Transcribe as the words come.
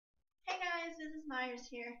guys, this is Myers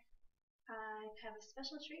here. I have a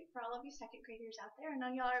special treat for all of you second graders out there. I know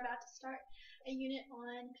y'all are about to start a unit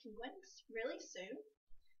on penguins really soon.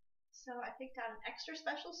 So I picked out an extra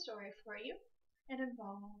special story for you. It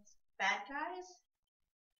involves bad guys,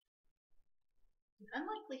 an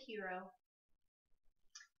unlikely hero,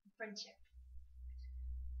 and friendship.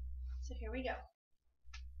 So here we go.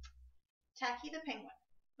 Tacky the Penguin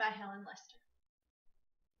by Helen.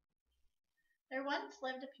 There once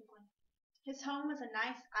lived a penguin. His home was a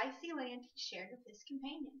nice icy land he shared with his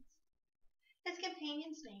companions. His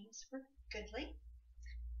companions' names were Goodly,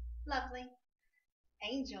 Lovely,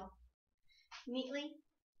 Angel, Neatly,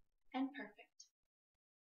 and Perfect.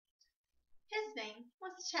 His name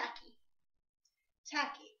was Tacky.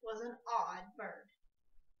 Tacky was an odd bird.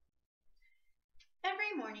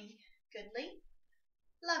 Every morning, Goodly,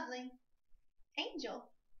 Lovely, Angel,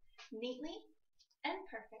 Neatly, and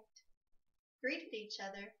Perfect greeted each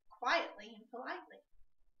other quietly and politely.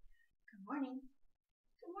 Good morning.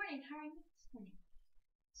 Good morning. How are you this morning?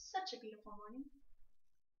 Such a beautiful morning.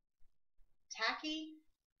 Tacky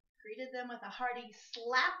greeted them with a hearty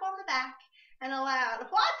slap on the back and a loud,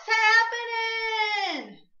 "What's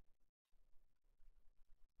happening?"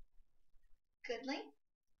 Goodly,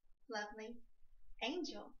 Lovely,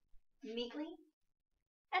 Angel, Neatly,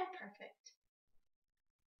 and Perfect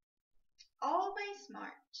always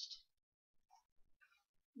marched.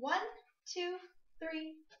 1, 2,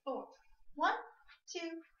 3, 4. 1,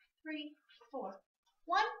 2, 3, 4.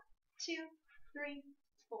 1, 2, 3,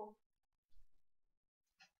 4.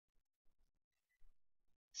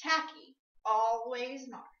 Tacky always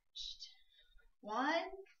marched. 1,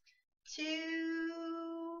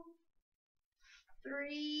 2,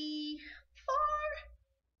 3, 4.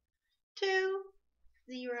 2,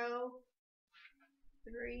 0,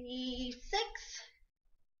 3, 6,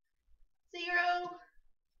 0,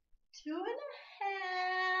 2.5,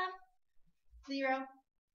 0.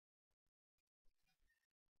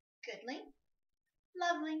 Goodly,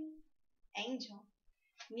 Lovely, Angel,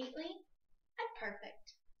 Neatly, and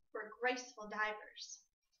Perfect were graceful divers.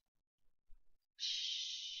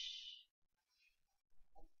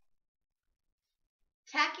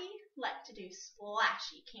 Tacky liked to do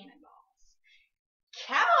splashy cannonballs.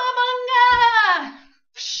 Cowabunga!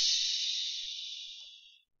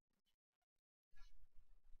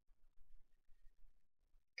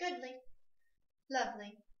 Goodly,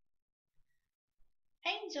 Lovely,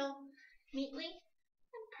 Angel, Neatly,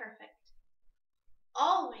 and Perfect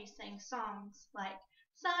always sang songs like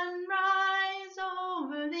Sunrise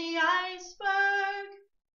over the iceberg.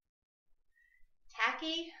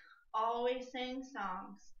 Tacky always sang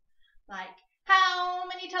songs like How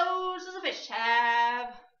many toes does a fish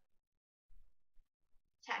have?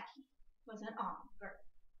 Tacky was an odd bird.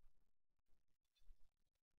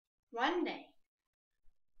 One day,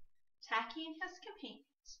 Tacky and his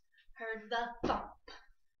companions heard the thump,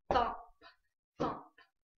 thump, thump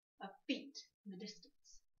of feet in the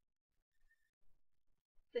distance.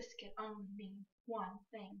 This could only mean one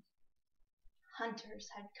thing. Hunters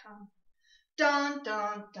had come. Dun,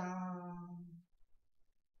 dun, dun.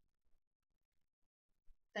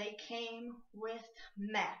 They came with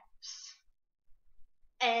maps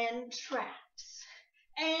and traps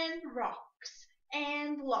and rocks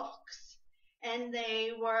and locks, and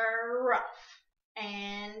they were rough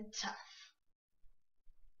and tough.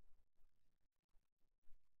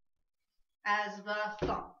 As the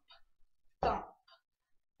thump, thump,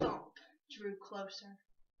 thump drew closer,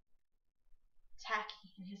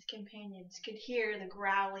 Tacky and his companions could hear the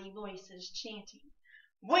growly voices chanting,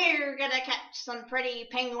 "We're gonna catch some pretty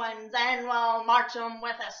penguins and we'll march 'em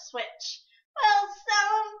with a switch. We'll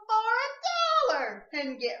sell 'em for $1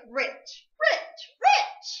 and get rich, rich,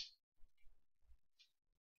 rich."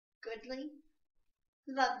 Goodly,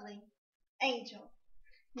 Lovely, Angel,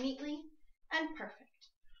 Neatly, and Perfect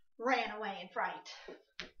ran away in fright.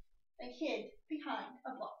 They hid behind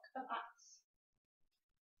a block of ice.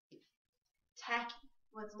 Tacky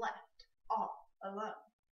was left all alone.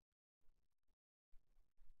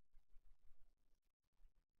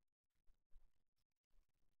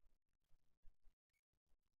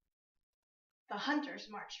 The hunters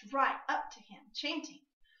marched right up to him, chanting,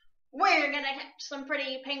 "We're gonna catch some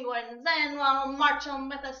pretty penguins and we'll march 'em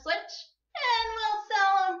with a switch, and we'll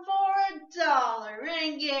sell 'em for $1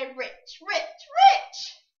 and get rich, rich,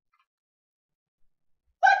 rich."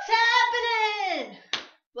 "What's happening?"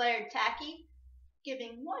 blared Tacky,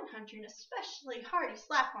 giving one hunter an especially hearty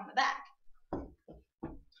slap on the back.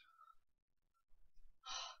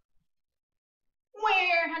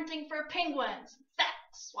 "We're hunting for penguins.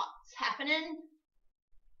 That's what's happening."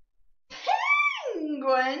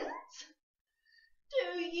 "Penguins?"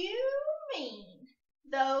 you mean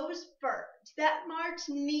those birds that march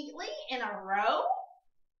neatly in a row?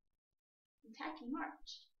 And Tacky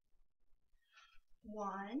marched.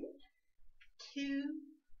 1, 2,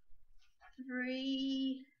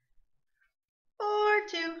 3, 4,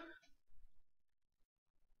 2,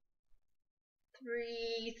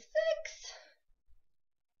 3, 6,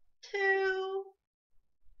 2,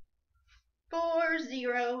 4,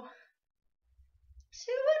 0,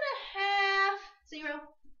 2.5, 0.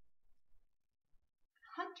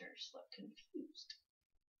 Hunters look confused.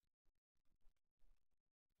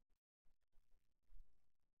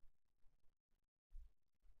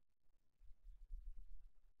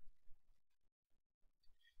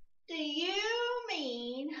 Do you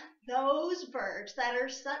mean those birds that are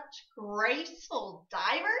such graceful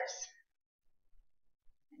divers?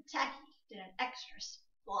 And Tacky did an extra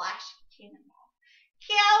splashy cannonball.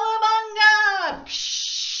 Cowabunga!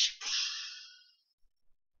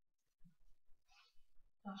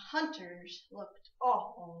 The hunters looked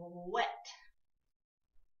all wet.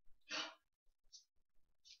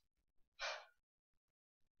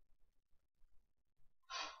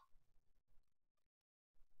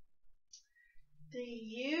 Do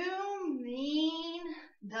you mean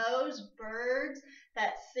those birds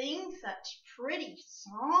that sing such pretty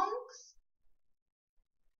songs?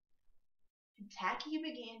 And Tacky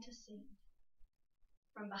began to sing.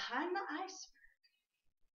 From behind the iceberg,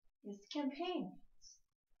 his companions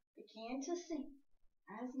began to sing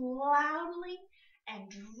as loudly and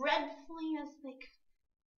dreadfully as they could.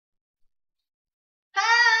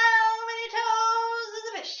 How many toes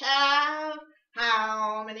does a fish have?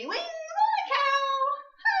 How many wings on a cow?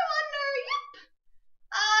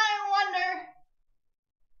 I wonder.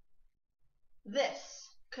 This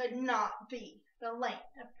could not be the land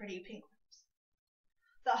of pretty penguins.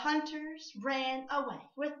 The hunters ran away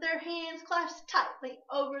with their hands clasped tightly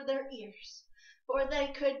over their ears, for they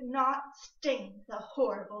could not stand the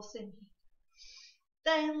horrible singing.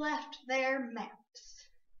 They left their maps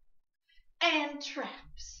and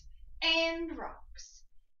traps and rocks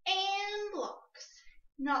and locks,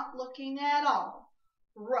 not looking at all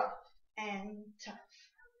rough and tough.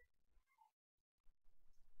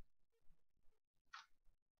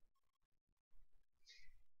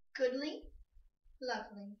 Goodly,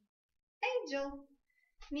 lovely, Angel,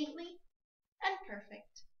 neatly and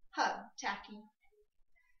perfect, hugged Tacky.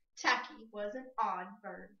 Tacky was an odd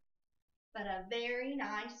bird, but a very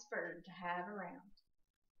nice bird to have around.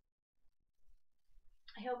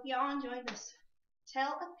 I hope y'all enjoyed this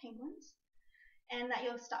tale of penguins, and that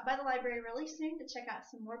you'll stop by the library really soon to check out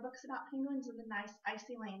some more books about penguins and the nice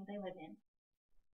icy land they live in.